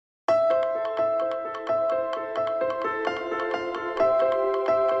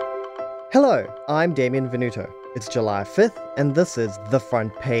Hello, I'm Damien Venuto. It's July 5th, and this is The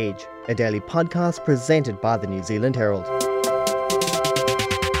Front Page, a daily podcast presented by the New Zealand Herald.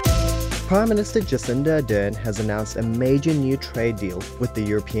 Prime Minister Jacinda Ardern has announced a major new trade deal with the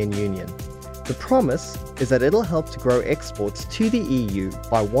European Union. The promise is that it'll help to grow exports to the EU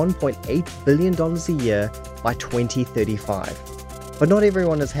by $1.8 billion a year by 2035. But not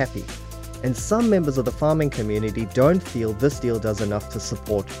everyone is happy, and some members of the farming community don't feel this deal does enough to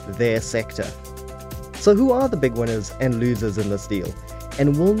support their sector. So who are the big winners and losers in this deal?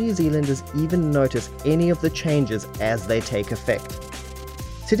 And will New Zealanders even notice any of the changes as they take effect?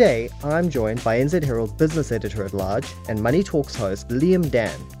 Today, I'm joined by NZ Herald Business Editor-at-Large and Money Talks host Liam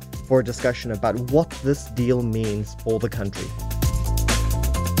Dan for a discussion about what this deal means for the country.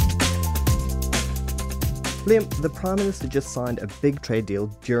 Liam, the Prime Minister just signed a big trade deal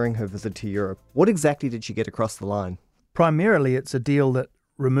during her visit to Europe. What exactly did she get across the line? Primarily, it's a deal that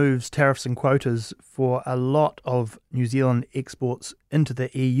removes tariffs and quotas for a lot of New Zealand exports into the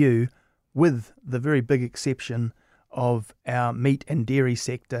EU, with the very big exception of our meat and dairy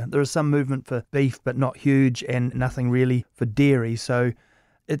sector. There is some movement for beef, but not huge, and nothing really for dairy. So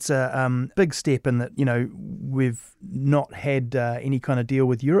it's a big step in that, we've not had any kind of deal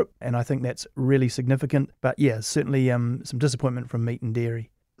with Europe, and I think that's really significant. But yeah, certainly some disappointment from meat and dairy.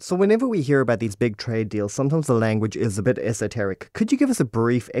 So whenever we hear about these big trade deals, sometimes the language is a bit esoteric. Could you give us a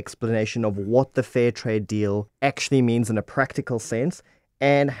brief explanation of what the fair trade deal actually means in a practical sense?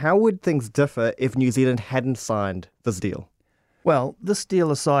 And how would things differ if New Zealand hadn't signed this deal? Well, this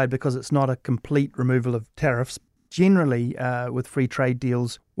deal aside, because it's not a complete removal of tariffs, generally, with free trade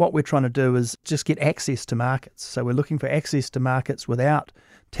deals, what we're trying to do is just get access to markets. So we're looking for access to markets without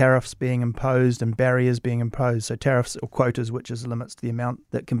tariffs being imposed and barriers being imposed. So tariffs or quotas, which is limits to the amount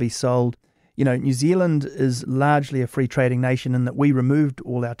that can be sold. New Zealand is largely a free trading nation in that we removed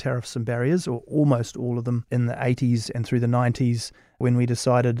all our tariffs and barriers, or almost all of them, in the 80s and through the 90s when we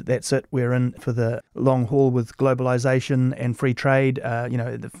decided that's it, we're in for the long haul with globalisation and free trade.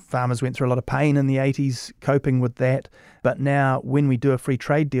 The farmers went through a lot of pain in the 80s coping with that. But now when we do a free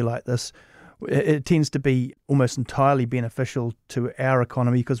trade deal like this, it tends to be almost entirely beneficial to our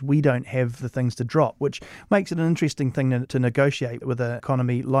economy because we don't have the things to drop, which makes it an interesting thing to negotiate with an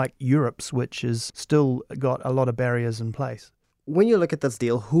economy like Europe's, which has still got a lot of barriers in place. When you look at this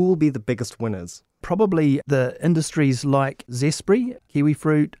deal, who will be the biggest winners? Probably the industries like zespri, kiwi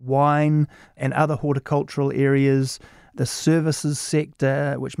fruit, wine, and other horticultural areas, the services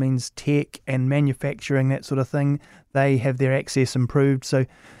sector, which means tech and manufacturing, that sort of thing. They have their access improved. So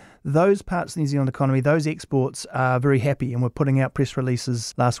those parts of the New Zealand economy, those exports are very happy, and we're putting out press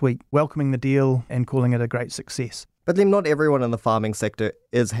releases last week welcoming the deal and calling it a great success. But then not everyone in the farming sector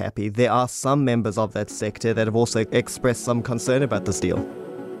is happy. There are some members of that sector that have also expressed some concern about this deal.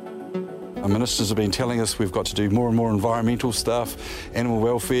 Our ministers have been telling us we've got to do more and more environmental stuff, animal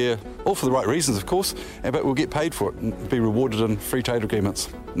welfare, all for the right reasons, of course, but we'll get paid for it and be rewarded in free trade agreements.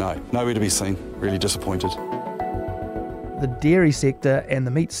 No, nowhere to be seen. Really disappointed. The dairy sector and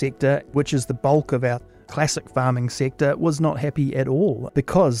the meat sector, which is the bulk of our classic farming sector, was not happy at all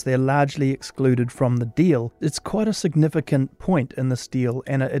because they're largely excluded from the deal. It's quite a significant point in this deal,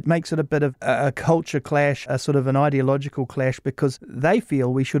 and it makes it a bit of a culture clash, a sort of an ideological clash, because they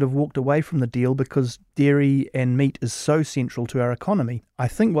feel we should have walked away from the deal because dairy and meat is so central to our economy. I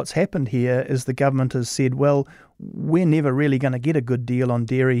think what's happened here is the government has said, well, we're never really going to get a good deal on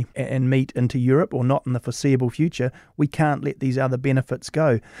dairy and meat into Europe, or not in the foreseeable future. We can't let these other benefits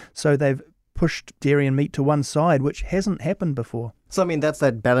go. So they've pushed dairy and meat to one side, which hasn't happened before. So, that's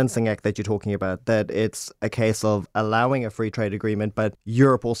that balancing act that you're talking about, that it's a case of allowing a free trade agreement, but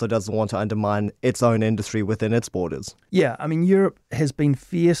Europe also doesn't want to undermine its own industry within its borders. Yeah, Europe has been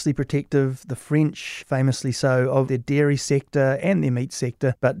fiercely protective, the French famously so, of their dairy sector and their meat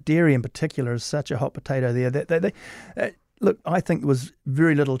sector, but dairy in particular is such a hot potato there. Look, I think there was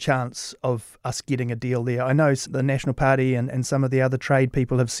very little chance of us getting a deal there. I know the National Party and some of the other trade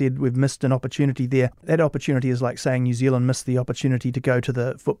people have said we've missed an opportunity there. That opportunity is like saying New Zealand missed the opportunity to go to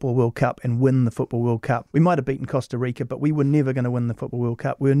the Football World Cup and win the Football World Cup. We might have beaten Costa Rica, but we were never going to win the Football World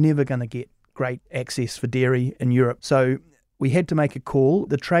Cup. We were never going to get great access for dairy in Europe. So we had to make a call.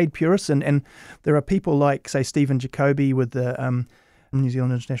 The trade purists, and there are people like, say, Stephen Jacoby with the New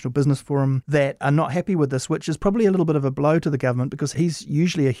Zealand International Business Forum that are not happy with this, which is probably a little bit of a blow to the government because he's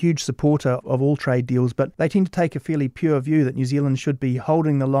usually a huge supporter of all trade deals, but they tend to take a fairly pure view that New Zealand should be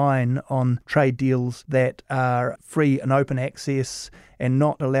holding the line on trade deals that are free and open access and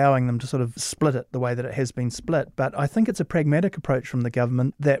not allowing them to sort of split it the way that it has been split. But I think it's a pragmatic approach from the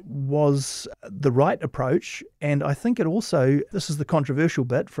government that was the right approach. And I think it also, this is the controversial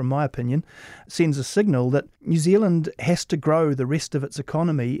bit from my opinion, sends a signal that New Zealand has to grow the rest of its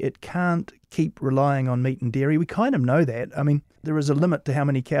economy. It can't keep relying on meat and dairy. We kind of know that. I mean, there is a limit to how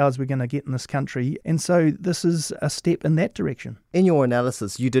many cows we're going to get in this country. And so this is a step in that direction. In your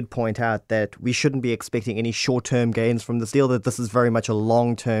analysis, you did point out that we shouldn't be expecting any short-term gains from this deal, that this is very much a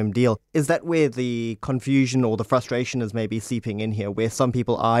long-term deal. Is that where the confusion or the frustration is maybe seeping in here, where some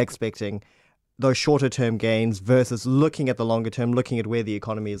people are expecting those shorter-term gains versus looking at the longer term, looking at where the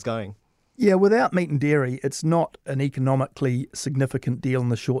economy is going? Yeah, without meat and dairy, it's not an economically significant deal in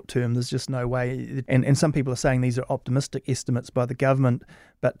the short term. There's just no way. And some people are saying these are optimistic estimates by the government,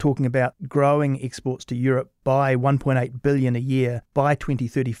 but talking about growing exports to Europe by 1.8 billion a year by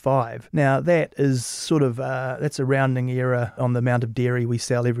 2035. Now, that is sort of, that's a rounding error on the amount of dairy we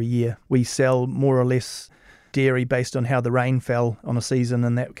sell every year. We sell more or less dairy based on how the rain fell on a season,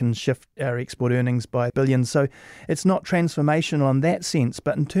 and that can shift our export earnings by billions. So it's not transformational in that sense,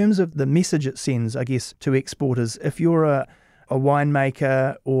 but in terms of the message it sends, I guess, to exporters, if you're a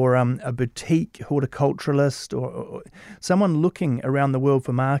winemaker or a boutique horticulturalist or someone looking around the world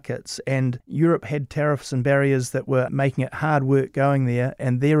for markets, and Europe had tariffs and barriers that were making it hard work going there,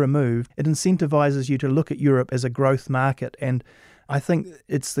 and they're removed, it incentivizes you to look at Europe as a growth market. And I think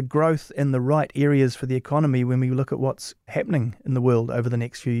it's the growth in the right areas for the economy when we look at what's happening in the world over the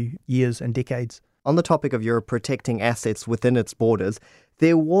next few years and decades. On the topic of Europe protecting assets within its borders,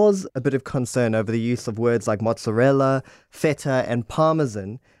 there was a bit of concern over the use of words like mozzarella, feta and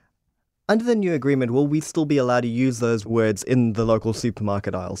parmesan. Under the new agreement, will we still be allowed to use those words in the local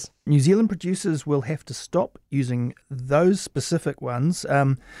supermarket aisles? New Zealand producers will have to stop using those specific ones.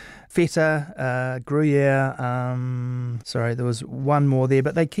 Feta, Gruyere, there was one more there,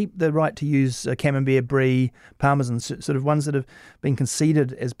 but they keep the right to use Camembert, Brie, Parmesan, sort of ones that have been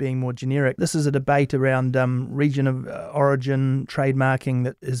conceded as being more generic. This is a debate around region of origin trademarking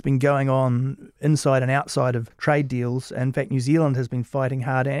that has been going on inside and outside of trade deals. In fact, New Zealand has been fighting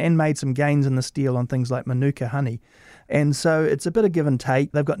hard and made some gains in this deal on things like Manuka honey. And so it's a bit of give and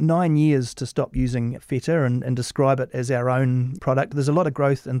take. They've got 9 years to stop using feta and describe it as our own product. There's a lot of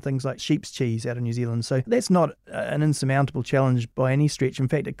growth in things like sheep's cheese out of New Zealand. So that's not an insurmountable challenge by any stretch. In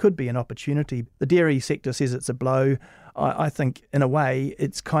fact, it could be an opportunity. The dairy sector says it's a blow. I think, in a way,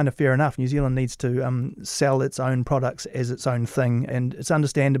 it's kind of fair enough. New Zealand needs to sell its own products as its own thing, and it's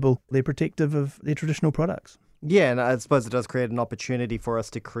understandable they're protective of their traditional products. Yeah, and I suppose it does create an opportunity for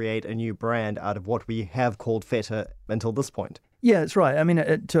us to create a new brand out of what we have called feta until this point. Yeah, that's right. I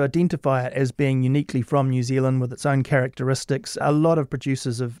mean, to identify it as being uniquely from New Zealand with its own characteristics, a lot of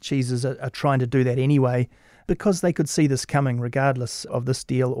producers of cheeses are trying to do that anyway because they could see this coming regardless of this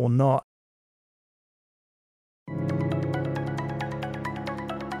deal or not.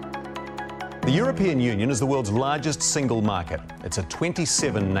 The European Union is the world's largest single market. It's a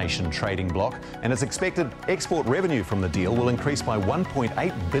 27-nation trading bloc, and it's expected export revenue from the deal will increase by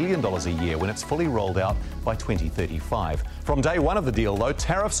 $1.8 billion a year when it's fully rolled out by 2035. From day one of the deal, though,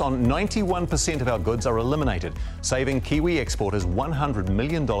 tariffs on 91% of our goods are eliminated, saving Kiwi exporters $100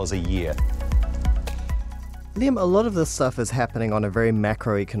 million a year. Liam, a lot of this stuff is happening on a very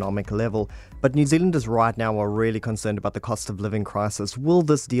macroeconomic level, but New Zealanders right now are really concerned about the cost of living crisis. Will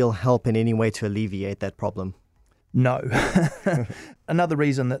this deal help in any way to alleviate that problem? No. Another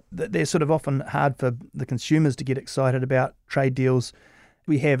reason that they're sort of often hard for the consumers to get excited about trade deals.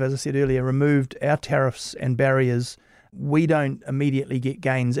 We have, as I said earlier, removed our tariffs and barriers. We don't immediately get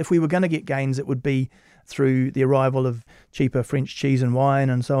gains. If we were going to get gains, it would be through the arrival of cheaper French cheese and wine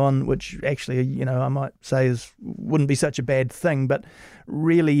and so on, which actually, I might say wouldn't be such a bad thing, but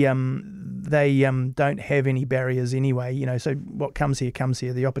really they don't have any barriers anyway, so what comes here comes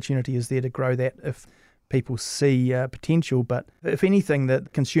here. The opportunity is there to grow that if people see potential, but if anything, the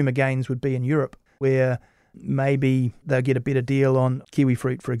consumer gains would be in Europe, where maybe they'll get a better deal on kiwi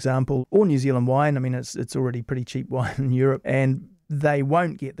fruit, for example, or New Zealand wine. I mean, it's already pretty cheap wine in Europe, and they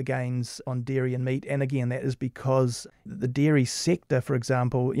won't get the gains on dairy and meat. And again, that is because the dairy sector, for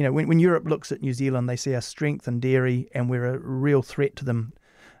example, when Europe looks at New Zealand, they see our strength in dairy and we're a real threat to them.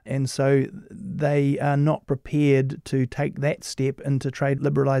 And so they are not prepared to take that step into trade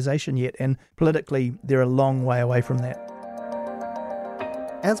liberalisation yet. And politically, they're a long way away from that.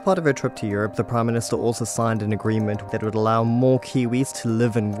 As part of her trip to Europe, the Prime Minister also signed an agreement that would allow more Kiwis to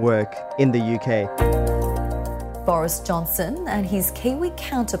live and work in the UK. Boris Johnson and his Kiwi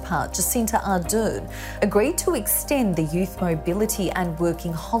counterpart Jacinda Ardern agreed to extend the youth mobility and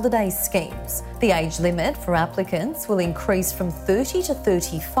working holiday schemes. The age limit for applicants will increase from 30 to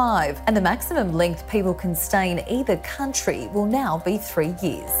 35, and the maximum length people can stay in either country will now be 3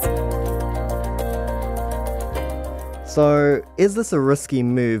 years. So, is this a risky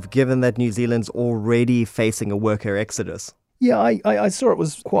move given that New Zealand's already facing a worker exodus? Yeah, I saw it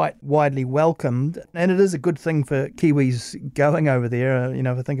was quite widely welcomed, and it is a good thing for Kiwis going over there.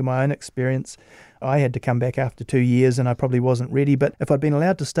 If I think of my own experience, I had to come back after 2 years and I probably wasn't ready, but if I'd been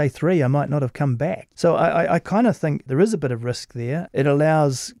allowed to stay 3, I might not have come back. So I kind of think there is a bit of risk there. It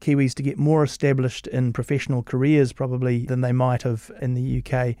allows Kiwis to get more established in professional careers probably than they might have in the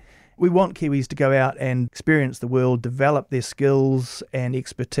UK. We want Kiwis to go out and experience the world, develop their skills and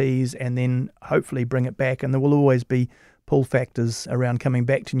expertise, and then hopefully bring it back. And there will always be pull factors around coming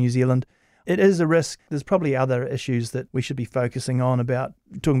back to New Zealand. It is a risk. There's probably other issues that we should be focusing on about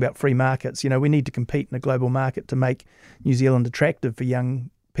talking about free markets. We need to compete in a global market to make New Zealand attractive for young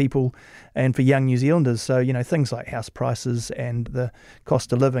people and for young New Zealanders. So, things like house prices and the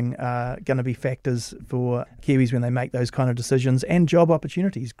cost of living are going to be factors for Kiwis when they make those kind of decisions, and job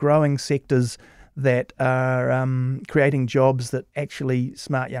opportunities, growing sectors that are creating jobs that actually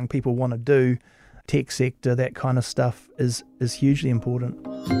smart young people want to do. Tech sector, that kind of stuff is hugely important.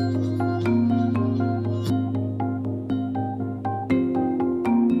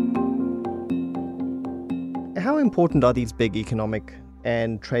 How important are these big economic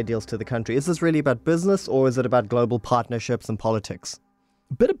and trade deals to the country? Is this really about business, or is it about global partnerships and politics?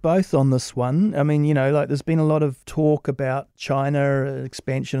 A bit of both on this one. I mean, there's been a lot of talk about China,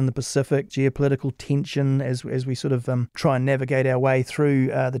 expansion in the Pacific, geopolitical tension as we sort of try and navigate our way through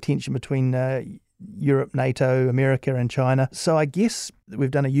the tension between Europe, NATO, America and China. So I guess we've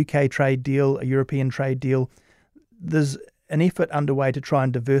done a UK trade deal, a European trade deal. There's an effort underway to try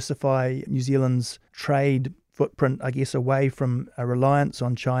and diversify New Zealand's trade footprint, I guess, away from a reliance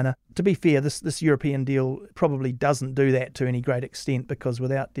on China. To be fair, this European deal probably doesn't do that to any great extent, because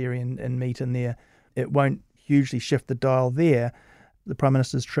without dairy and meat in there, it won't hugely shift the dial there. The Prime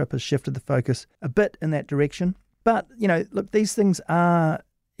Minister's trip has shifted the focus a bit in that direction. But, look, these things are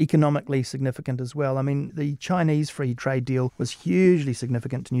economically significant as well. I mean, the Chinese free trade deal was hugely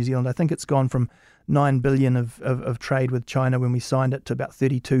significant to New Zealand. I think it's gone from 9 billion of trade with China when we signed it to about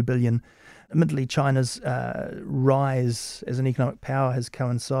 32 billion. Admittedly, China's rise as an economic power has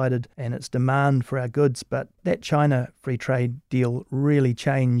coincided, and its demand for our goods, but that China free trade deal really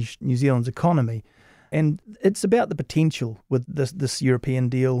changed New Zealand's economy. And it's about the potential with this European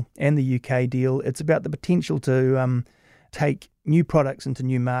deal and the UK deal. It's about the potential to take new products into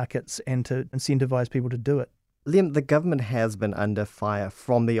new markets and to incentivise people to do it. Liam, the government has been under fire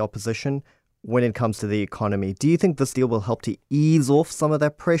from the opposition when it comes to the economy. Do you think this deal will help to ease off some of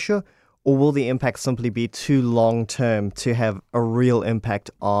that pressure, or will the impact simply be too long-term to have a real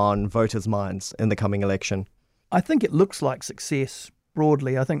impact on voters' minds in the coming election? I think it looks like success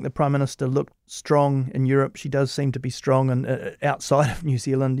broadly. I think the Prime Minister looked strong in Europe. She does seem to be strong outside of New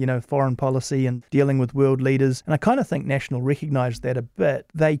Zealand, foreign policy and dealing with world leaders. And I kind of think National recognised that a bit.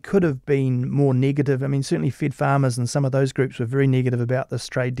 They could have been more negative. I mean, certainly Fed Farmers and some of those groups were very negative about this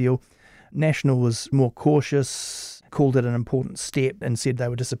trade deal. National was more cautious, called it an important step and said they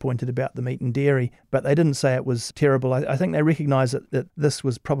were disappointed about the meat and dairy, but they didn't say it was terrible. I think they recognised that this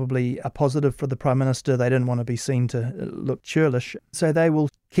was probably a positive for the Prime Minister. They didn't want to be seen to look churlish. So they will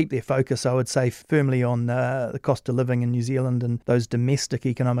keep their focus, I would say, firmly on the cost of living in New Zealand and those domestic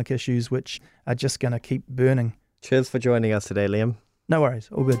economic issues, which are just going to keep burning. Cheers for joining us today, Liam. No worries,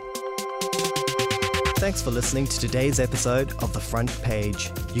 all good. Thanks for listening to today's episode of The Front Page.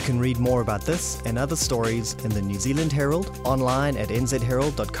 You can read more about this and other stories in the New Zealand Herald, online at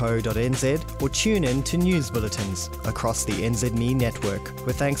nzherald.co.nz, or tune in to news bulletins across the NZME network.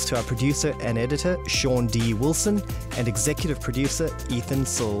 With thanks to our producer and editor, Sean D. Wilson, and executive producer, Ethan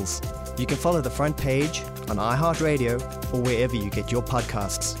Sills. You can follow The Front Page on iHeartRadio or wherever you get your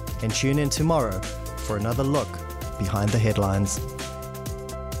podcasts. And tune in tomorrow for another look behind the headlines.